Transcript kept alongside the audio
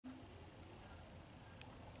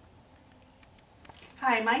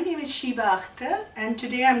Hi, my name is Sheba Akhtar, and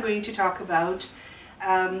today I'm going to talk about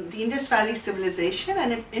the Indus Valley civilization,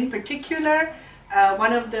 and in particular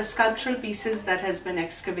one of the sculptural pieces that has been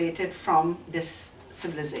excavated from this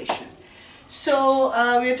civilization. So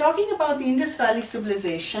we're talking about the Indus Valley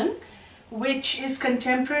civilization, which is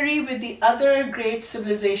contemporary with the other great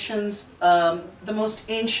civilizations, the most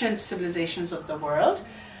ancient civilizations of the world.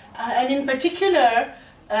 And in particular,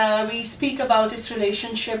 we speak about its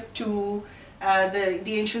relationship to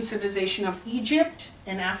the ancient civilization of Egypt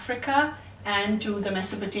in Africa and to the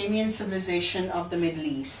Mesopotamian civilization of the Middle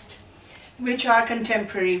East, which are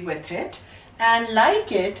contemporary with it. And like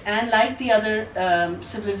the other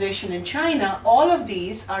civilization in China, all of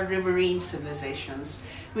these are riverine civilizations,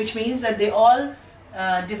 which means that they all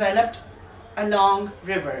developed along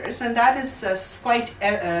rivers, and that is quite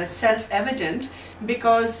self-evident,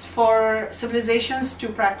 because for civilizations to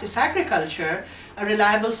practice agriculture, a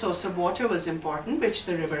reliable source of water was important, which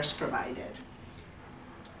the rivers provided.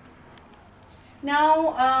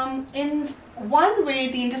 Now, in one way,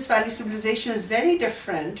 the Indus Valley civilization is very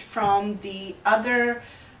different from the other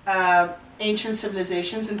ancient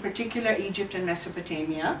civilizations, in particular Egypt and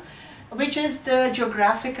Mesopotamia, which is the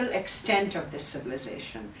geographical extent of this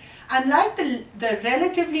civilization. Unlike the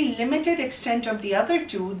relatively limited extent of the other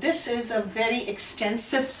two, this is a very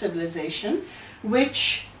extensive civilization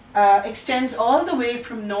which extends all the way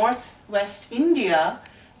from northwest India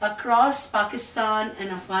across Pakistan and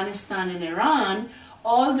Afghanistan and Iran,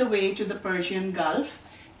 all the way to the Persian Gulf,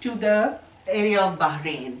 to the area of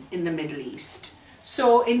Bahrain in the Middle East.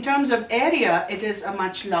 So in terms of area, it is a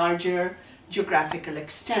much larger geographical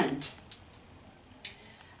extent.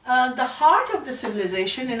 The heart of the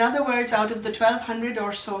civilization, in other words, out of the 1,200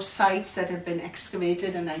 or so sites that have been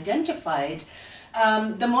excavated and identified,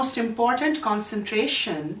 the most important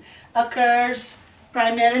concentration occurs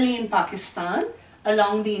primarily in Pakistan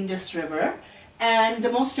along the Indus River, and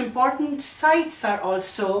the most important sites are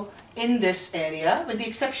also in this area, with the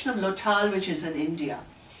exception of Lothal, which is in India.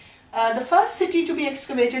 The first city to be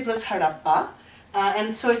excavated was Harappa,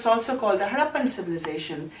 and so it's also called the Harappan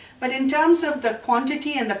civilization. But in terms of the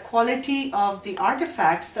quantity and the quality of the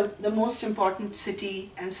artifacts, the most important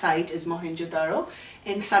city and site is Mohenjo-Daro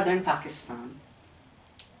in southern Pakistan.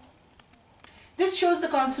 This shows the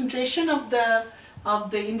concentration of the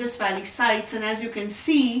Indus Valley sites, and as you can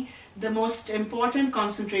see, the most important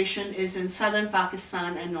concentration is in southern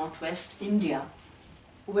Pakistan and northwest India,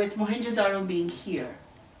 with Mohenjo-Daro being here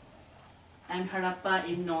and Harappa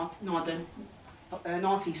in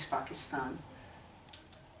northeast Pakistan.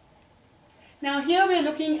 Now here we're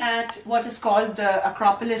looking at what is called the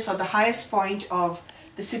Acropolis, or the highest point of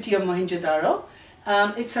the city of Mohenjo-Daro.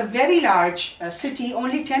 It's a very large city.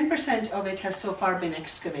 Only 10% of it has so far been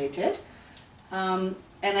excavated. And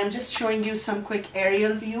I'm just showing you some quick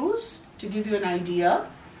aerial views to give you an idea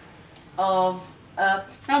of...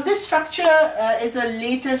 now this structure is a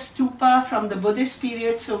later stupa from the Buddhist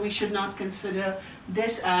period, so we should not consider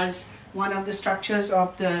this as one of the structures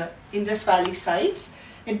of the Indus Valley sites.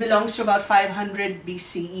 It belongs to about 500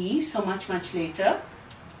 BCE, so much later.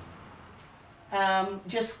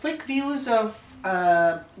 Just quick views of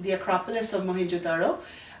the Acropolis of Mohenjo-Daro.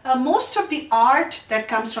 Most of the art that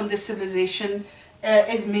comes from this civilization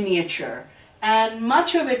is miniature, and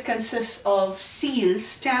much of it consists of seals,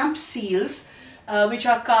 stamped seals, which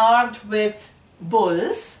are carved with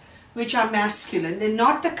bulls, which are masculine. They're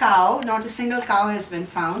not the cow, not a single cow has been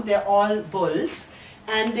found, they're all bulls,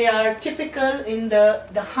 and they are typical in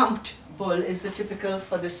the humped bull is the typical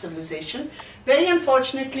for this civilization. Very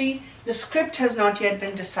unfortunately, the script has not yet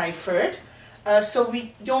been deciphered, so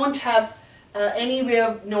we don't have any way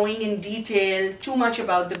of knowing in detail too much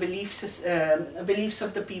about the beliefs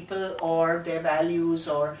of the people or their values,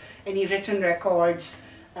 or any written records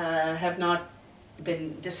have not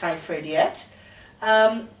been deciphered yet.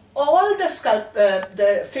 All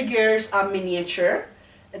the figures are miniature.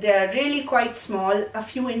 They are really quite small, a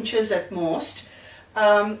few inches at most,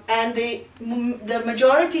 and the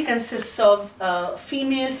majority consists of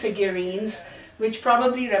female figurines, which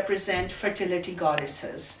probably represent fertility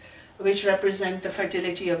goddesses, which represent the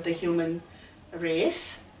fertility of the human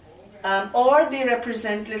race, or they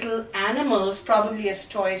represent little animals, probably as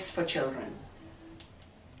toys for children.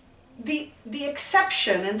 The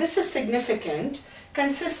exception, and this is significant,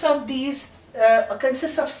 consists of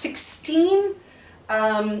 16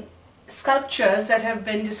 sculptures that have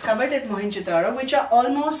been discovered at Mohenjo-Daro, which are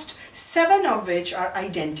almost 7 of which are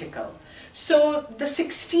identical. So the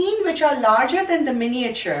 16 which are larger than the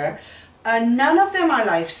miniature None of them are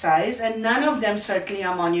life-size, and none of them certainly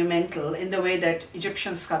are monumental in the way that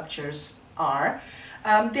Egyptian sculptures are.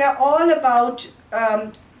 They are all about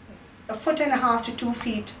 1.5 to 2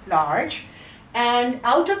 feet large, and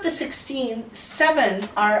out of the 16, 7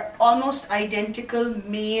 are almost identical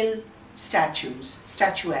male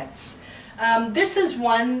statuettes. This is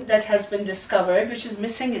one that has been discovered, which is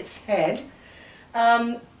missing its head,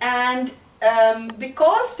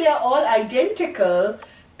 because they are all identical,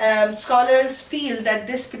 scholars feel that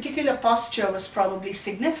this particular posture was probably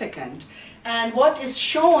significant. And what is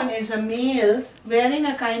shown is a male wearing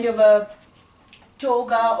a kind of a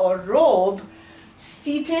toga or robe,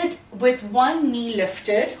 seated with one knee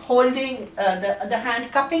lifted, holding the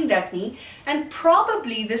hand cupping that knee, and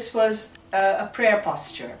probably this was a prayer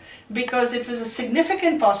posture, because it was a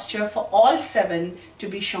significant posture for all 7 to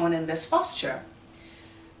be shown in this posture.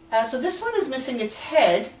 So this one is missing its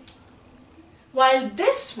head, while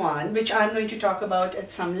this one, which I'm going to talk about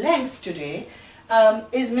at some length today,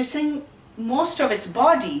 is missing most of its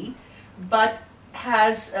body, but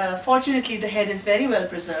has, fortunately the head is very well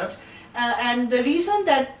preserved. And the reason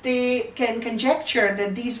that they can conjecture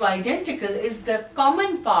that these were identical is the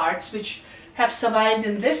common parts which have survived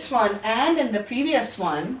in this one and in the previous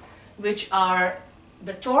one, which are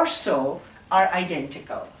the torso, are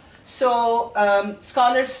identical. So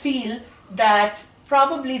scholars feel that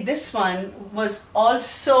probably this one was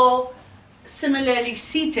also similarly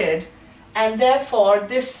seated, and therefore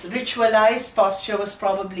this ritualized posture was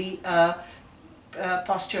probably a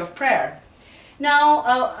posture of prayer. Now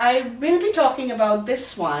I will be talking about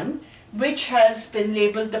this one, which has been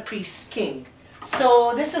labeled the priest king.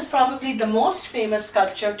 So this is probably the most famous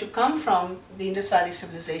sculpture to come from the Indus Valley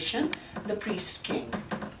civilization, the priest king.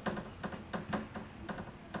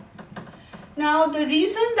 Now the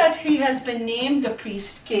reason that he has been named the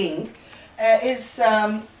priest king is,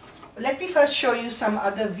 let me first show you some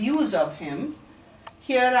other views of him.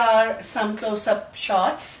 Here are some close-up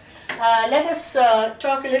shots. Let us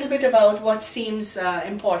talk a little bit about what seems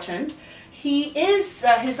important. His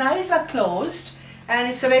eyes are closed, and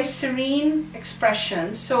it's a very serene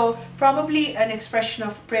expression, so probably an expression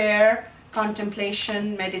of prayer,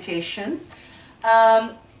 contemplation, meditation.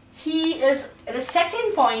 The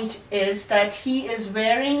second point is that he is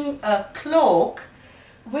wearing a cloak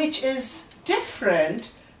which is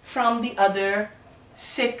different from the other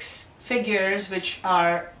 6 figures which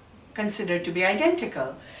are considered to be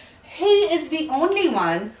identical. He is the only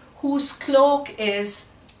one whose cloak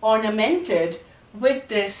is ornamented with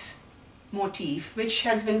this motif, which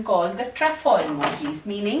has been called the trefoil motif,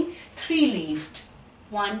 meaning 3-leafed,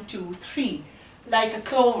 1, 2, 3, like a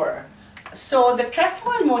clover. So the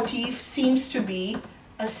trefoil motif seems to be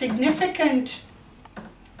a significant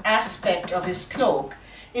aspect of his cloak.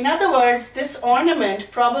 In other words, this ornament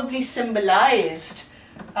probably symbolized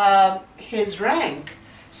his rank,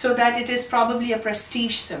 so that it is probably a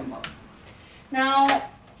prestige symbol. Now,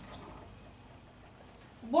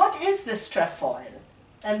 what is this trefoil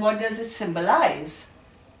and what does it symbolize?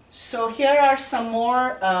 So here are some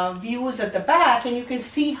more views at the back, and you can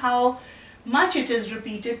see how much it is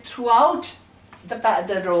repeated throughout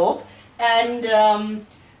the robe, and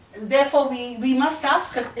therefore we must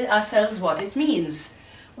ask ourselves what it means.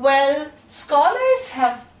 Well, scholars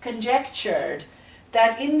have conjectured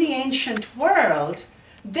that in the ancient world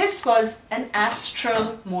this was an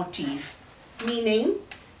astral motif, meaning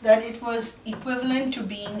that it was equivalent to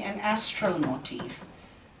being an astral motif.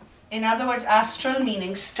 In other words, astral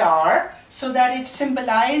meaning star, so that it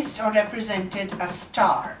symbolized or represented a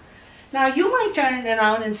star. Now you might turn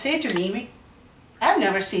around and say to me, I've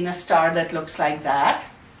never seen a star that looks like that.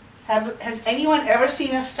 Has anyone ever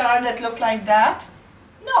seen a star that looked like that?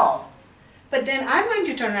 No. But then I'm going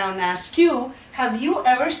to turn around and ask you, have you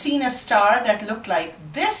ever seen a star that looked like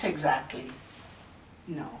this exactly?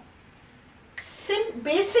 No.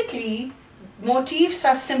 Basically, motifs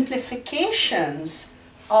are simplifications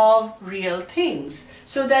of real things.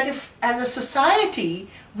 So that if, as a society,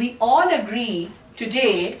 we all agree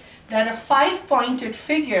today that a 5-pointed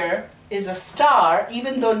figure is a star,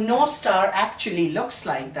 even though no star actually looks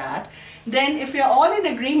like that, then if we are all in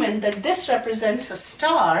agreement that this represents a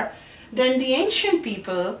star, then the ancient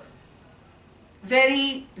people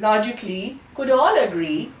very logically could all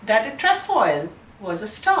agree that a trefoil was a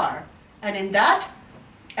star. And at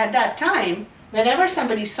that time, whenever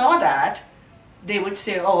somebody saw that, they would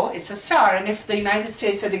say, oh, it's a star. And if the United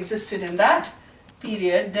States had existed in that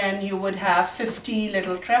period, then you would have 50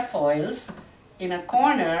 little trefoils in a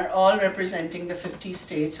corner, all representing the 50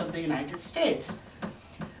 states of the United States.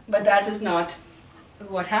 But that is not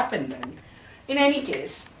what happened then. In any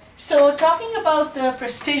case, So talking about the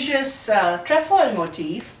prestigious trefoil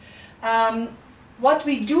motif, what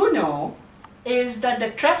we do know is that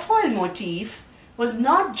the trefoil motif was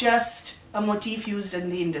not just a motif used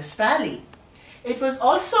in the Indus Valley. It was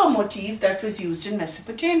also a motif that was used in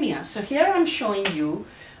Mesopotamia. So here I'm showing you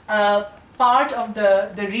part of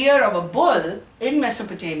the rear of a bull in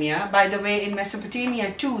Mesopotamia. By the way, in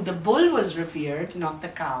Mesopotamia too, the bull was revered, not the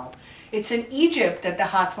cow. It's in Egypt that the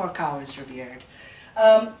Hathor cow is revered.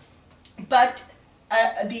 But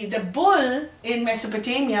the bull in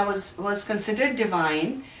Mesopotamia was considered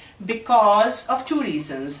divine because of two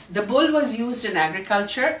reasons. The bull was used in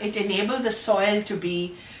agriculture. It enabled the soil to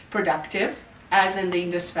be productive, as in the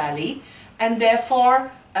Indus Valley, and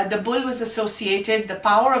therefore the bull was associated, the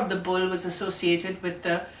power of the bull was associated with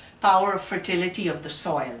the power of fertility of the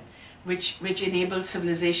soil, which enabled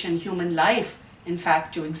civilization, human life, in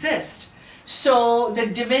fact, to exist. So the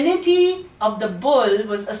divinity of the bull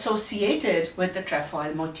was associated with the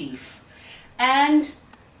trefoil motif. And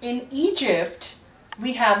in Egypt,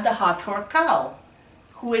 we have the Hathor cow,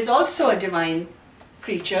 who is also a divine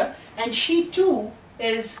creature, and she too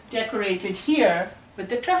is decorated here with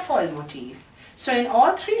the trefoil motif. So in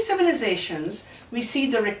all three civilizations, we see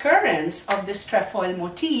the recurrence of this trefoil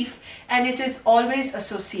motif, and it is always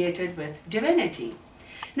associated with divinity.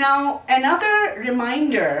 Now, another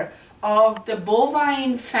reminder of the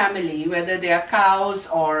bovine family, whether they are cows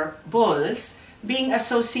or bulls, being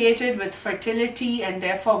associated with fertility and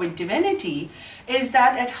therefore with divinity, is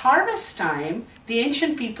that at harvest time, the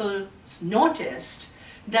ancient peoples noticed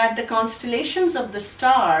that the constellations of the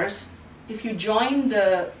stars, if you join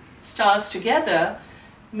the stars together,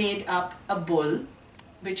 made up a bull,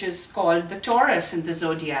 which is called the Taurus in the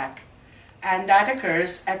zodiac. And that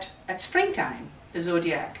occurs at springtime, the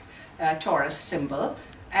zodiac Taurus symbol,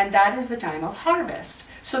 and that is the time of harvest.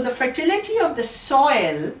 So the fertility of the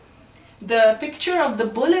soil, the picture of the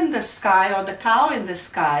bull in the sky or the cow in the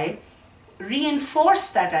sky,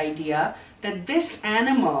 reinforced that idea that this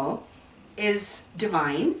animal is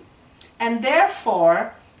divine, and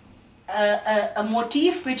therefore a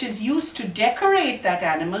motif which is used to decorate that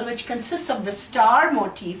animal, which consists of the star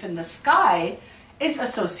motif in the sky, is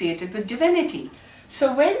associated with divinity.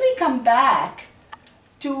 So when we come back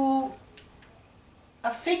to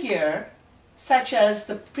a figure such as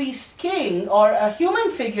the priest king, or a human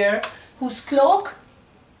figure whose cloak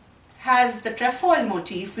has the trefoil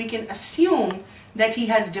motif, we can assume that he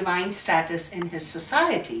has divine status in his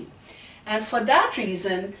society. And for that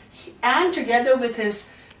reason, and together with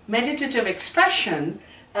his meditative expression,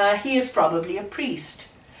 he is probably a priest.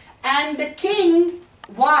 And the king,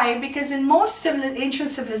 why? Because in most ancient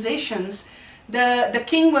civilizations, the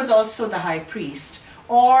king was also the high priest,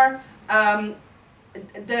 or the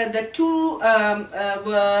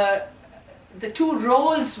two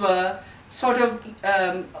roles were sort of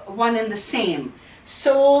one and the same.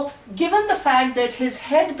 So given the fact that his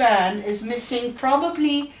headband is missing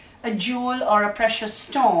probably a jewel or a precious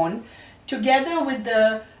stone, together with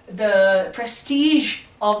the prestige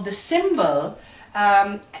of the symbol,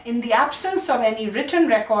 in the absence of any written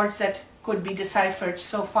records that could be deciphered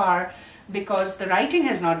so far, because the writing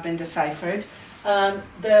has not been deciphered,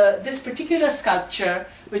 this particular sculpture,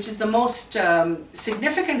 which is the most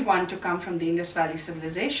significant one to come from the Indus Valley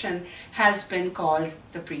civilization, has been called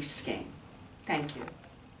the Priest King. Thank you.